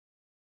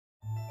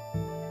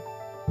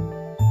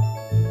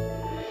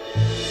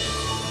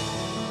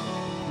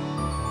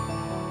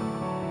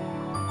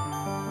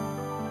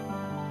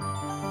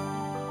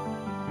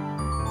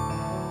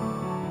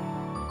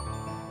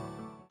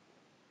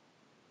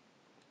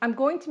I'm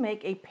going to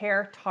make a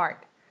pear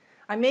tart.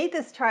 I made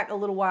this tart a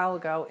little while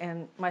ago,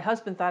 and my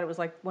husband thought it was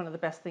like one of the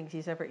best things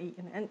he's ever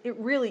eaten. And it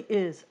really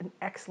is an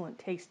excellent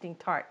tasting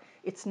tart.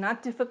 It's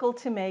not difficult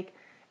to make,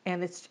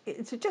 and it's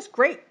just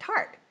great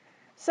tart.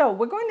 So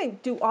we're going to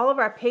do all of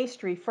our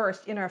pastry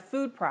first in our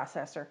food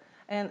processor.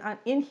 And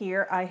in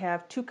here I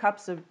have 2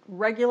 cups of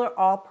regular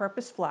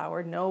all-purpose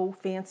flour, no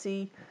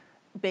fancy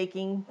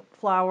baking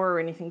flour or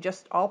anything,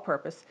 just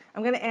all-purpose.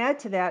 I'm going to add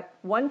to that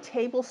 1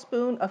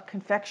 tablespoon of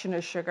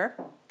confectioner's sugar,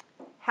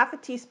 half a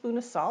teaspoon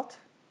of salt,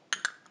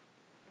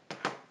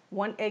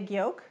 1 egg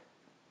yolk.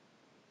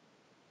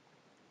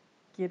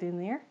 Get in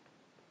there.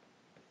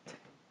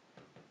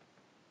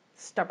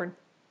 Stubborn.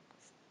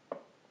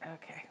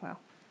 Okay, well.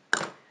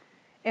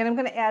 And I'm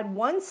going to add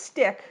 1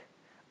 stick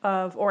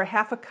of, or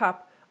half a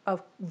cup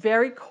of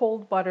very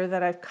cold butter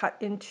that I've cut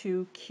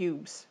into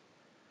cubes.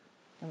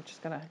 I'm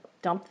just going to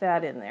dump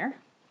that in there.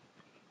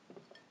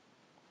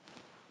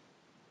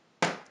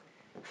 I'm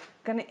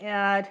going to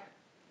add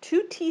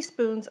 2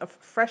 teaspoons of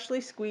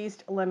freshly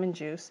squeezed lemon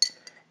juice.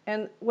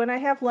 And when I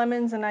have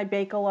lemons and I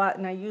bake a lot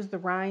and I use the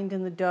rind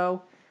in the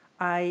dough,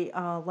 I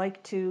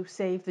like to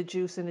save the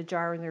juice in a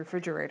jar in the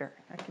refrigerator.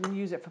 I can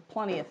use it for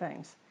plenty of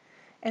things.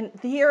 And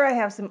here I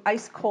have some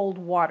ice cold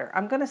water.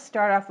 I'm going to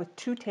start off with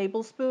 2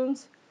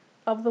 tablespoons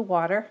of the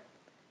water,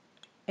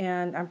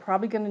 and I'm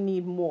probably going to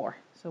need more,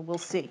 so we'll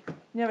see.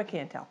 Never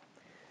can tell.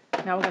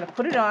 Now we're going to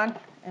put it on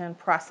and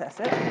process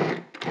it.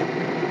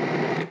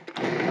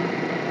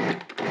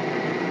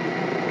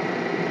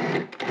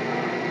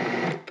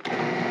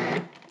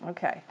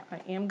 Okay,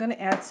 I am going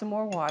to add some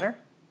more water.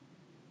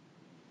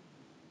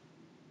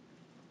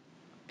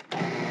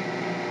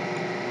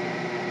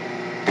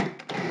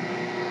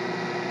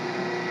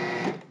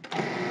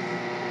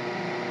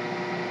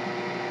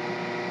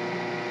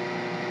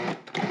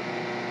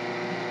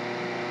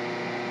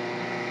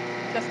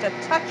 Just a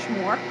touch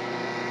more.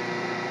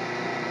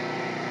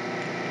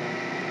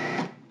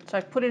 So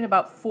I've put in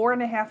about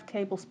 4½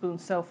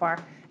 tablespoons so far,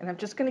 and I'm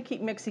just going to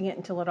keep mixing it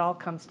until it all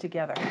comes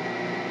together.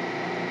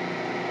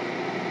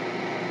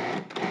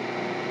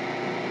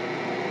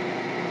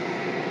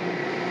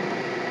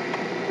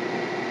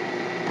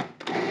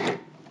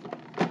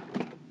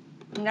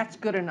 And that's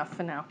good enough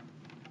for now.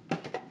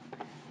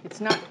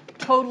 It's not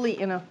totally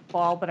in a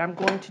ball, but I'm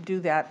going to do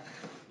that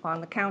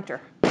on the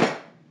counter.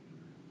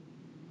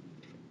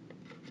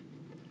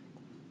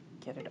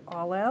 Get it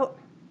all out.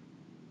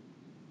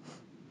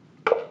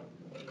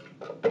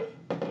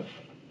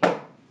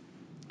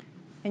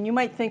 And you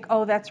might think,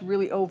 oh, that's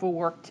really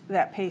overworked,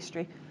 that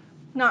pastry.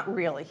 Not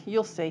really.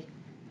 You'll see.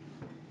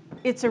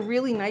 It's a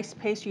really nice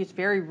pastry. It's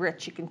very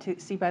rich. You can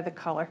see by the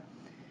color.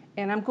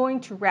 And I'm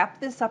going to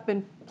wrap this up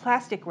in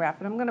plastic wrap,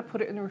 and I'm going to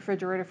put it in the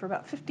refrigerator for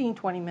about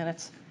 15-20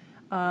 minutes.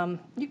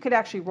 You could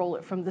actually roll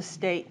it from the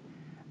state.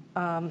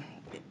 And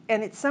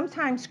it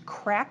sometimes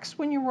cracks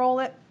when you roll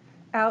it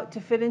out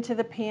to fit into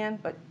the pan,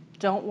 but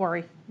don't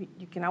worry.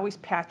 You can always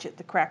patch it.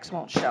 The cracks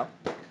won't show.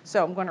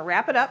 So I'm going to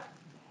wrap it up.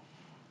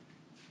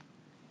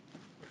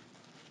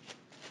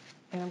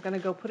 And I'm going to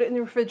go put it in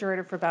the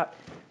refrigerator for about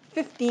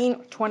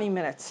 15-20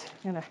 minutes.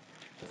 I'm going to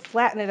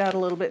flatten it out a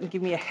little bit and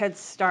give me a head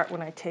start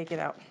when I take it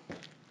out.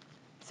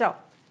 So,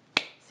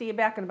 see you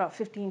back in about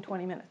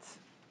 15-20 minutes.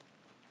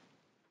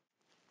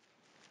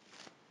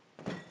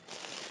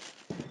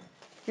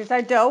 Here's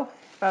our dough,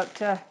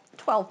 about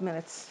 12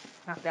 minutes,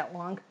 not that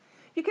long.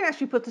 You can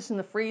actually put this in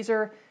the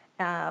freezer.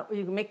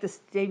 You can make this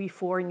the day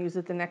before and use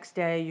it the next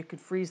day. You could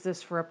freeze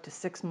this for up to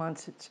 6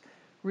 months. It's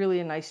really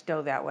a nice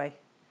dough that way.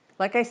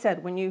 Like I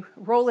said, when you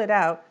roll it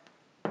out,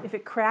 if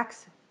it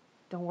cracks,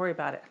 don't worry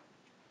about it.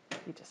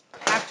 You just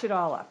patch it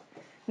all up.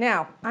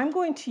 Now, I'm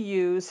going to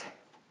use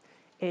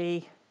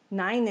a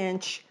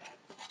 9-inch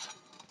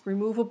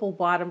removable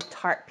bottom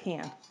tart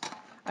pan.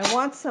 I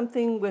want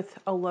something with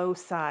a low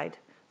side.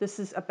 This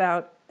is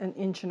about 1.25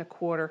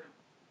 inches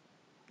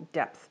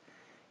depth.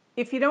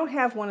 If you don't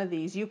have one of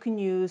these, you can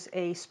use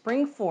a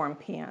springform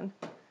pan,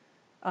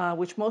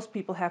 which most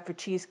people have for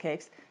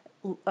cheesecakes.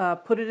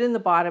 Put it in the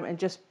bottom and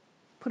just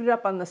put it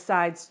up on the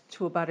sides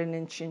to about 1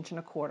 inch, 1.25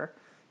 inches.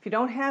 If you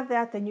don't have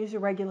that, then use a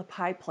regular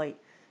pie plate.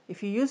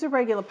 If you use a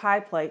regular pie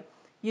plate,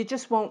 you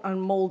just won't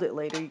unmold it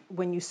later.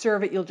 When you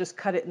serve it, you'll just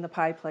cut it in the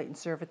pie plate and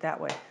serve it that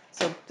way.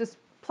 So there's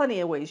plenty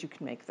of ways you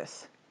can make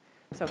this.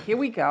 So here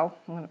we go.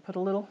 I'm going to put a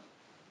little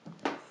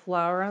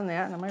flour on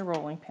that and on my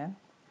rolling pin.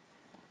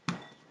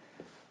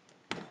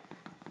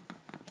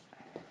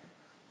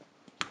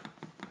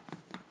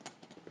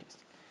 Just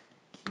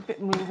keep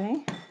it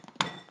moving.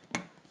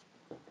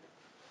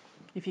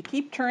 If you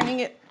keep turning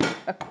it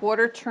a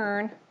 1/4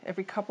 turn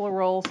every couple of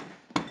rolls,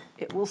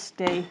 it will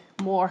stay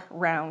more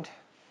round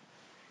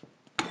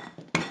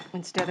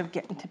instead of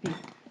getting to be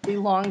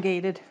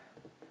elongated.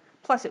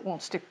 Plus, it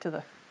won't stick to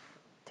the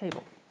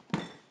table.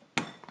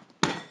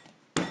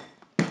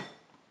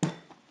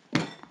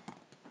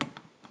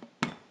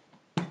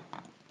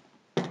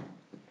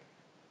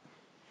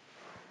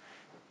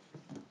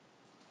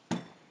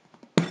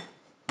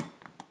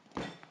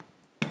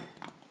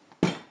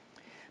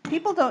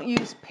 People don't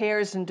use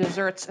pears in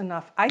desserts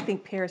enough. I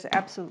think pears are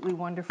absolutely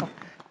wonderful.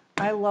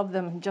 I love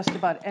them in just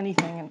about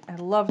anything, and I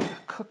love a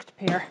cooked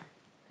pear.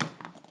 I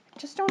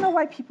just don't know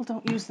why people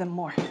don't use them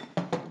more.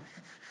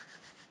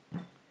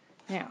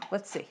 Now,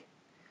 let's see.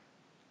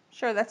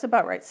 Sure, that's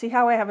about right. See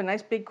how I have a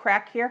nice big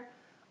crack here?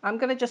 I'm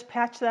going to just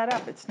patch that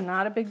up. It's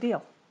not a big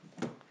deal.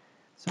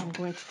 So I'm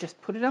going to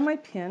just put it on my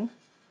pin,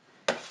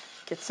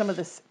 get some of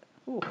this.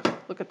 Ooh,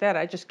 look at that.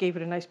 I just gave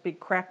it a nice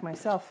big crack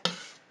myself.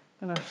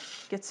 I'm going to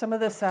get some of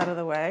this out of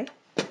the way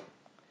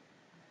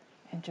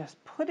and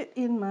just put it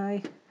in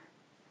my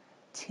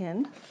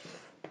tin.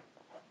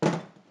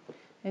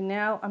 And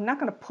now I'm not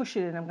going to push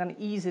it in. I'm going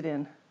to ease it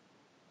in.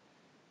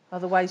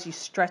 Otherwise you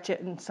stretch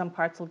it and some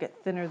parts will get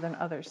thinner than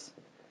others.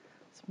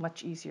 It's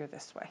much easier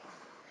this way.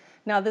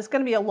 Now there's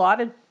going to be a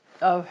lot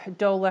of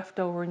dough left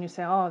over and you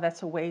say, oh,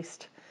 that's a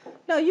waste.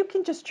 No, you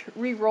can just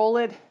re-roll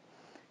it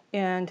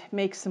and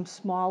make some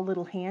small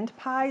little hand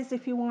pies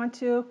if you want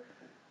to.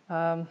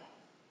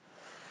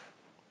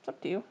 It's up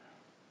to you.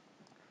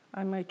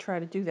 I might try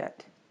to do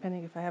that,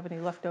 depending if I have any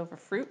leftover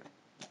fruit.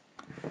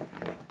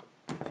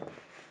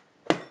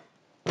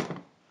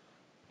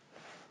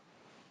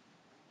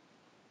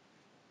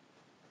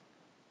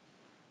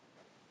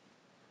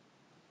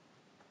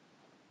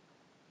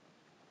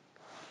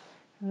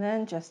 And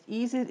then just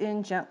ease it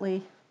in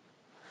gently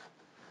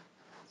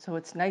so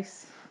it's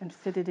nice and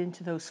fitted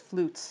into those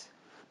flutes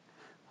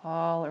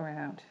all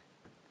around.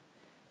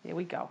 There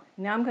we go.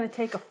 Now I'm going to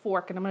take a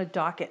fork and I'm going to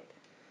dock it.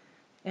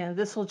 And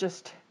this will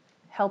just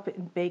help it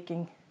in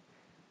baking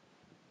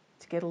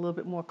to get a little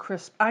bit more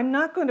crisp. I'm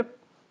not going to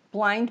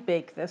blind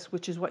bake this,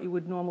 which is what you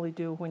would normally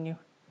do when you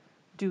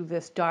do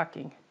this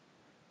docking.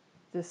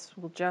 This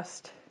will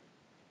just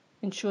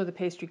ensure the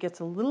pastry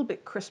gets a little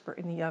bit crisper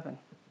in the oven.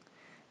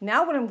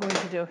 Now what I'm going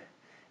to do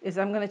is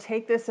I'm going to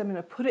take this, I'm going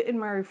to put it in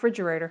my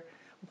refrigerator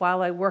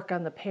while I work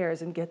on the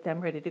pears and get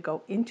them ready to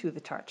go into the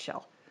tart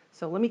shell.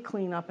 So let me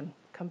clean up and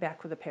come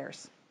back with the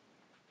pears.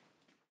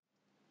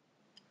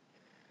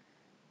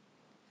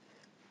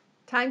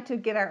 Time to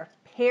get our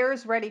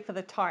pears ready for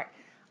the tart.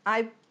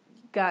 I've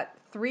got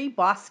 3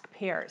 Bosc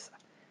pears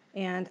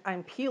and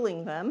I'm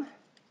peeling them.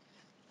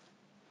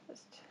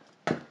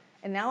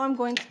 And now I'm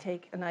going to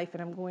take a knife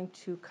and I'm going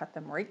to cut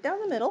them right down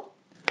the middle.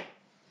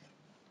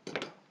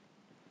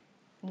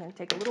 I'm going to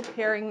take a little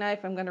paring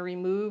knife. I'm going to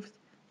remove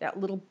that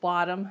little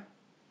bottom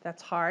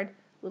that's hard,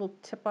 little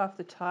tip off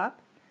the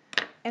top.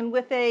 And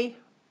with a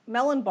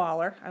melon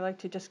baller, I like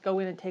to just go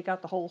in and take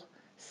out the whole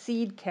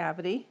seed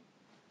cavity.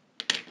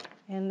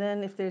 And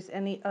then if there's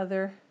any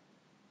other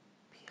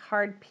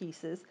hard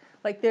pieces,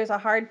 like there's a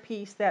hard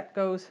piece that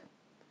goes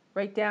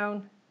right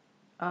down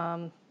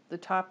the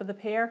top of the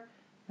pear,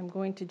 I'm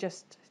going to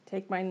just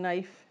take my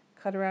knife,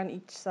 cut around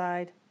each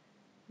side,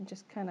 and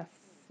just kind of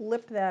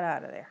flip that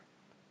out of there.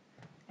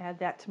 Add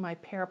that to my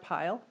pear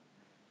pile.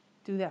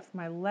 Do that for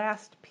my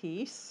last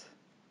piece.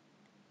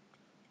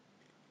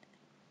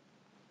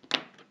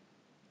 Get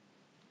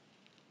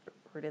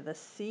rid of the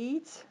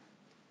seeds.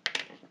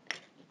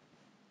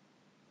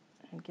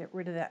 And get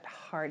rid of that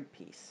hard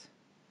piece.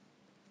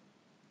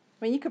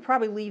 I mean, you could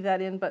probably leave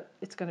that in, but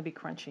it's going to be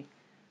crunchy.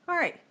 All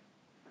right,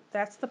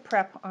 that's the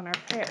prep on our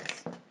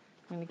pears. I'm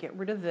going to get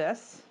rid of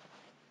this.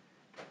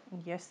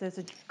 And yes, there's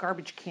a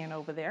garbage can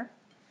over there.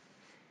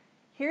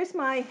 Here's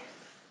my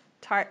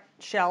tart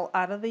shell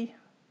out of the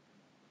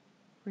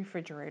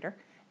refrigerator.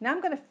 Now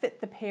I'm going to fit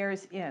the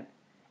pears in.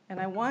 And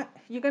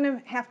you're going to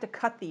have to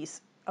cut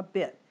these a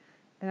bit.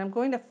 And I'm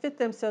going to fit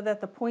them so that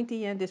the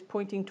pointy end is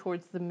pointing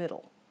towards the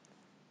middle.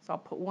 So I'll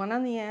put one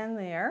on the end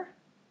there,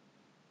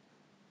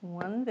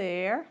 one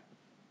there.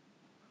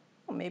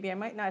 Well, maybe I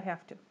might not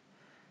have to.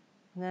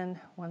 And then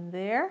one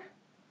there.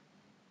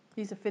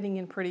 These are fitting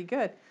in pretty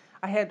good.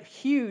 I had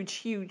huge,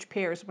 huge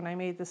pears when I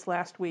made this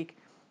last week,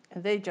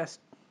 and they just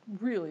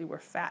really were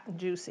fat and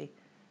juicy.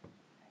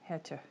 I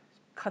had to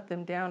cut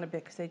them down a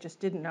bit because they just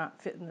did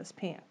not fit in this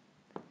pan.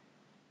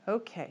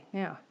 Okay,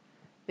 now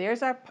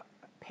there's our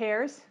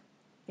pears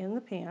in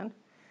the pan.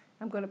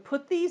 I'm going to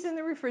put these in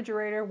the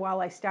refrigerator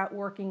while I start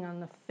working on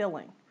the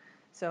filling.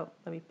 So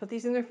let me put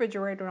these in the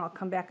refrigerator and I'll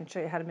come back and show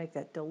you how to make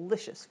that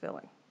delicious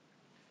filling.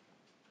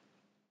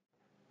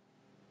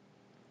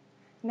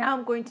 Now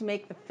I'm going to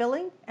make the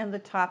filling and the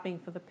topping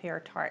for the pear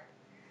tart.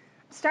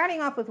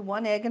 Starting off with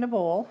 1 egg in a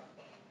bowl.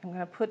 I'm going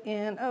to put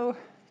in,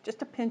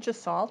 just a pinch of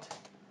salt.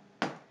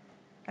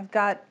 I've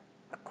got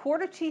a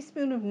 1/4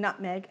 teaspoon of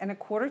nutmeg and a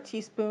 1/4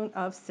 teaspoon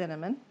of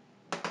cinnamon.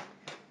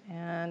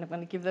 And I'm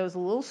going to give those a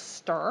little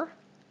stir.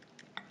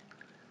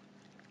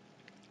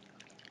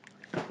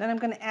 Then I'm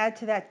going to add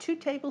to that 2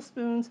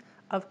 tablespoons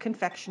of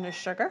confectioner's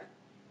sugar.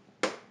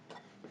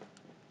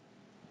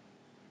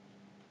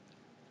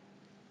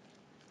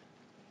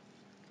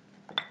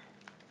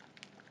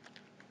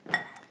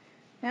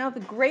 Now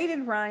the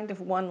grated rind of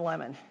 1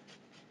 lemon.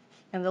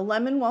 And the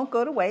lemon won't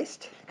go to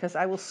waste because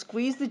I will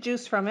squeeze the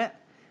juice from it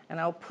and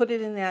I'll put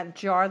it in that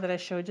jar that I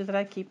showed you that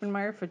I keep in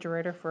my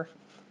refrigerator for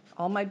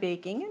all my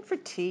baking and for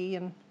tea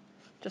and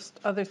just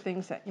other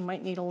things that you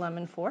might need a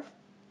lemon for.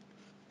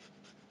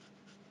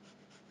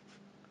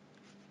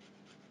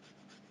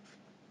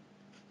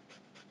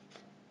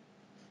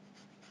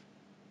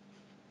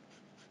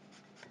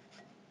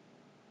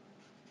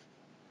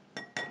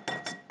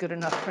 good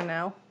enough for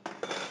now.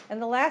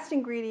 And the last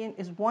ingredient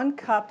is 1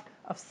 cup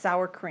of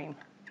sour cream.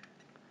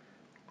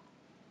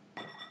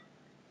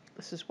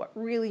 This is what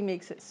really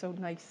makes it so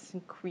nice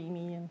and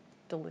creamy and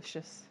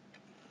delicious.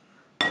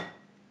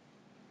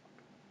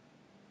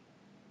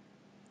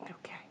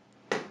 Okay.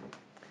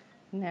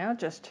 Now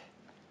just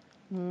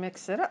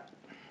mix it up.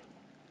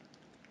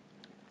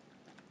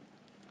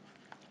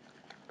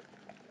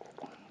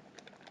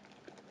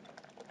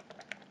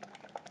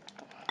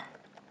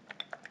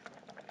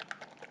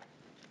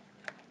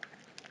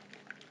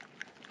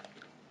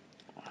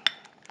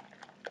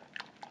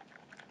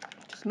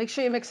 Just make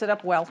sure you mix it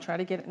up well. Try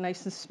to get it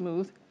nice and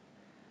smooth.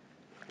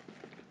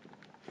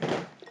 It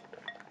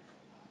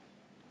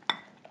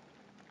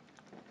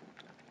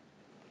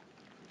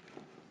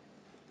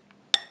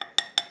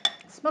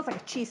smells like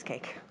a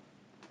cheesecake.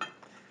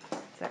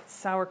 It's that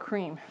sour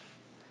cream.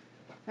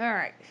 All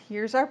right,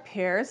 here's our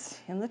pears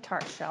in the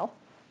tart shell.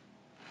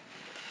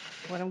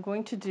 What I'm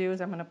going to do is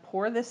I'm going to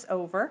pour this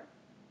over.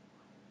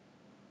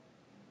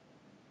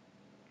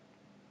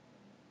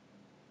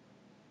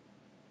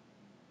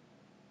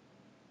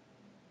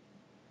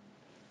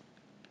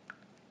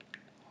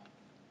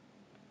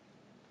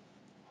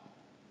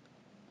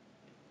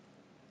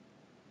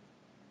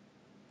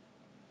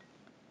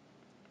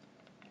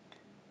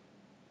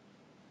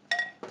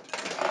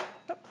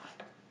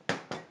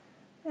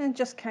 And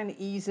just kind of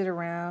ease it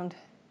around.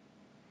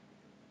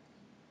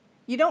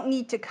 You don't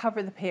need to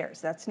cover the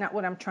pears. That's not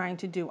what I'm trying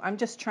to do. I'm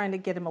just trying to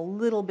get them a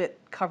little bit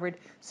covered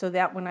so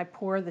that when I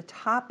pour the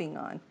topping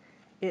on,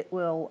 it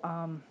will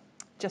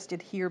just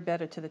adhere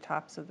better to the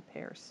tops of the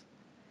pears.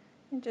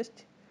 And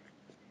just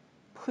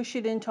push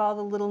it into all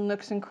the little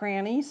nooks and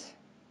crannies.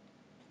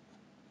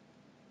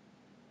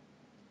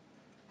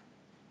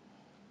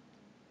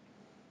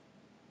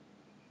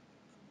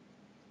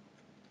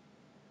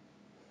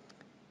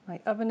 My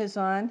oven is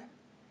on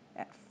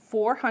at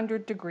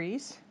 400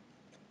 degrees.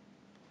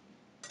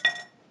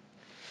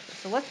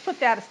 So let's put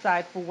that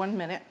aside for 1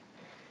 minute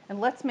and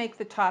let's make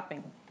the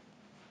topping.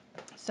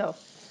 So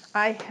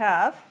I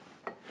have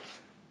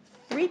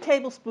 3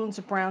 tablespoons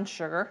of brown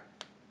sugar,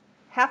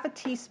 half a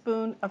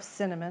teaspoon of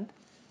cinnamon,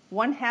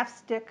 1/2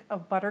 stick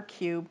of butter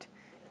cubed,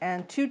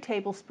 and 2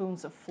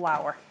 tablespoons of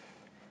flour.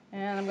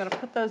 And I'm going to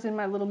put those in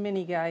my little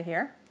mini guy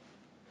here.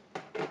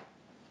 Just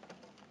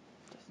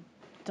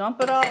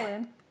dump it all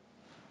in.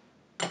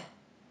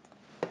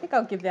 I think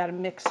I'll give that a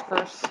mix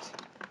first.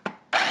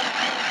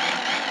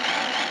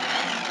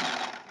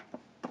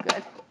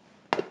 Good.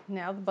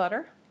 Now the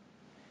butter.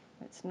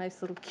 It's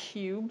nice little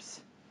cubes.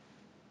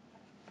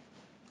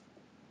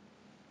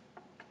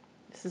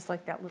 This is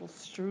like that little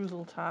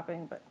streusel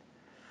topping, but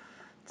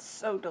it's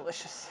so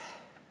delicious.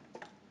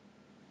 Get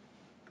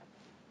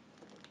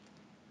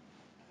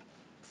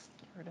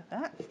rid of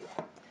that.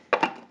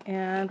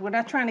 And we're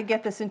not trying to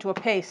get this into a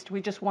paste.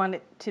 We just want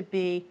it to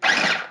be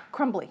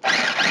crumbly.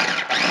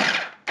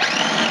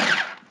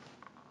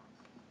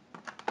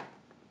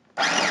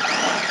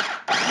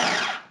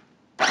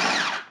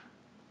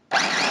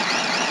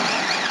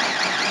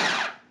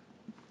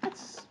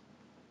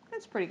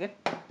 That's pretty good.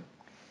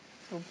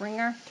 We'll bring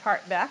our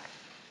tart back.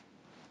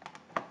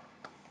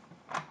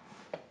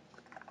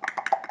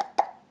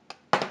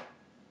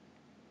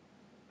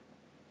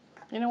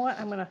 You know what?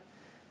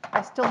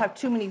 I still have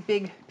too many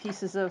big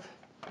pieces of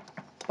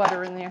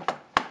butter in there.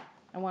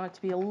 I want it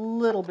to be a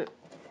little bit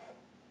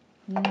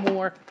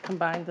more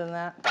combined than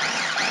that.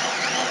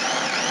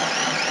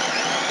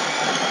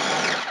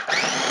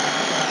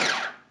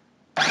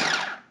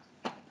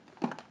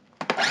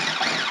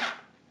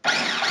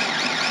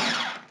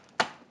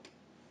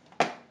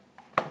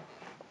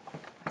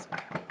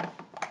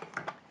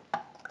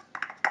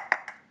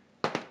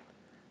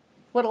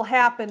 What'll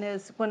happen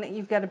is when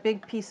you've got a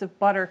big piece of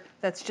butter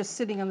that's just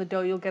sitting on the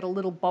dough, you'll get a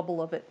little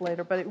bubble of it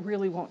later, but it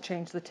really won't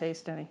change the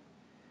taste any.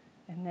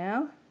 And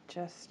now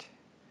just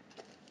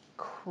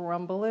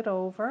crumble it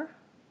over.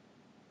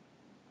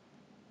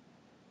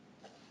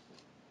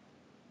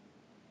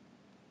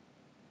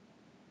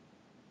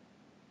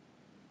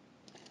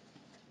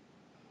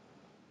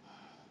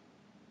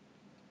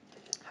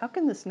 How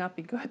can this not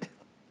be good?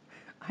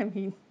 I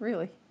mean,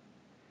 really.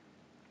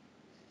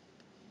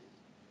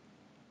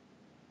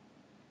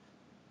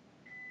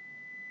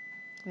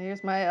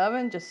 There's my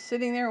oven just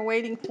sitting there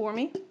waiting for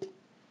me.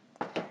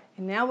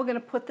 And now we're going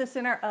to put this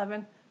in our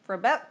oven for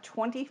about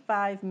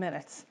 25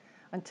 minutes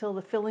until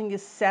the filling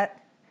is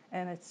set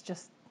and it's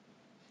just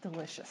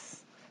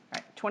delicious.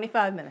 All right,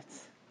 25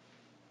 minutes.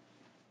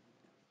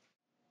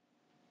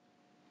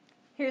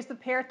 Here's the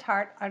pear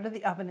tart out of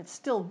the oven. It's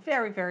still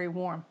very, very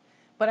warm,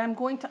 but I'm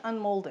going to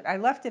unmold it. I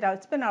left it out.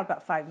 It's been out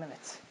about 5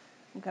 minutes.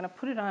 I'm going to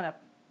put it on a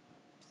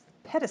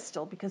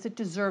pedestal because it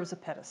deserves a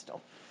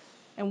pedestal.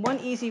 And one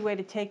easy way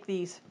to take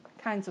these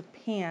kinds of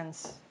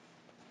pans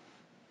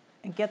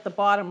and get the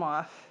bottom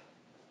off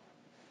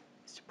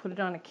is to put it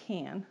on a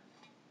can,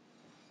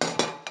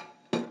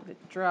 let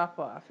it drop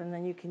off, and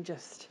then you can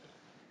just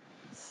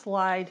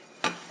slide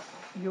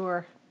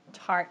your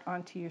tart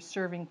onto your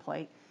serving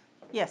plate.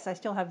 Yes, I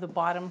still have the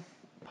bottom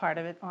part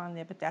of it on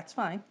there, but that's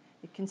fine.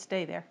 It can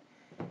stay there.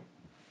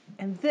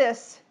 And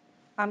this,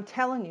 I'm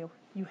telling you,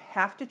 you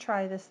have to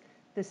try this.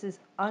 This is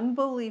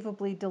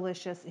unbelievably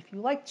delicious. If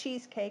you like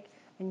cheesecake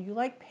and you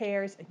like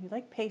pears and you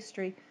like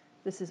pastry,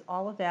 this is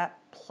all of that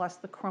plus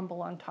the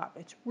crumble on top.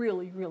 It's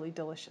really, really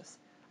delicious.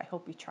 I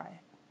hope you try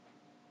it.